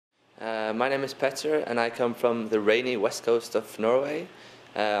My name is Petter and I come from the rainy west coast of Norway.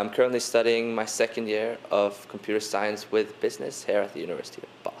 I'm currently studying my second year of computer science with business here at the University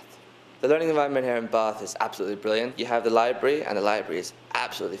of Bath. The learning environment here in Bath is absolutely brilliant. You have the library, and the library is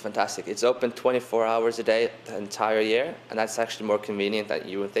absolutely fantastic. It's open 24 hours a day the entire year, and that's actually more convenient than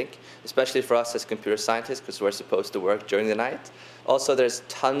you would think, especially for us as computer scientists, because we're supposed to work during the night. Also, there's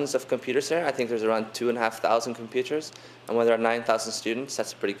tons of computers here. I think there's around 2,500 computers, and when there are 9,000 students,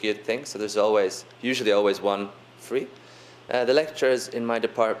 that's a pretty good thing. So there's usually always one free. The lecturers in my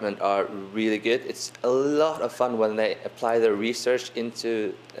department are really good. It's a lot of fun when they apply their research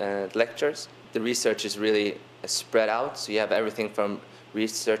into lectures. The research is really spread out, so you have everything from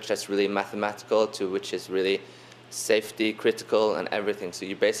research that's really mathematical to which is really safety critical and everything. So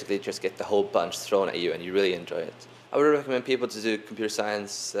you basically just get the whole bunch thrown at you and you really enjoy it. I would recommend people to do computer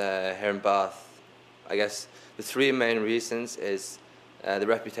science here in Bath. I guess the three main reasons is the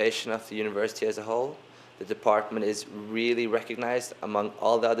reputation of the university as a whole. The department is really recognized among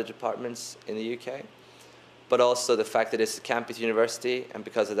all the other departments in the UK, but also the fact that it's a campus university, and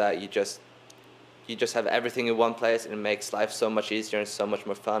because of that you just have everything in one place, and it makes life so much easier and so much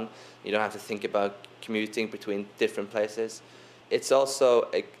more fun. You don't have to think about commuting between different places. It's also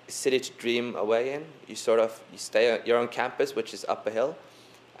a city to dream away in. You're on campus, which is up a hill,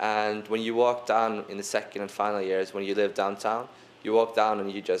 and when you walk down in the second and final years, when you live downtown, you walk down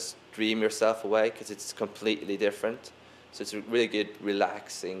and you just dream yourself away because it's completely different. So it's a really good,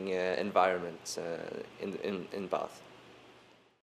 relaxing environment in Bath.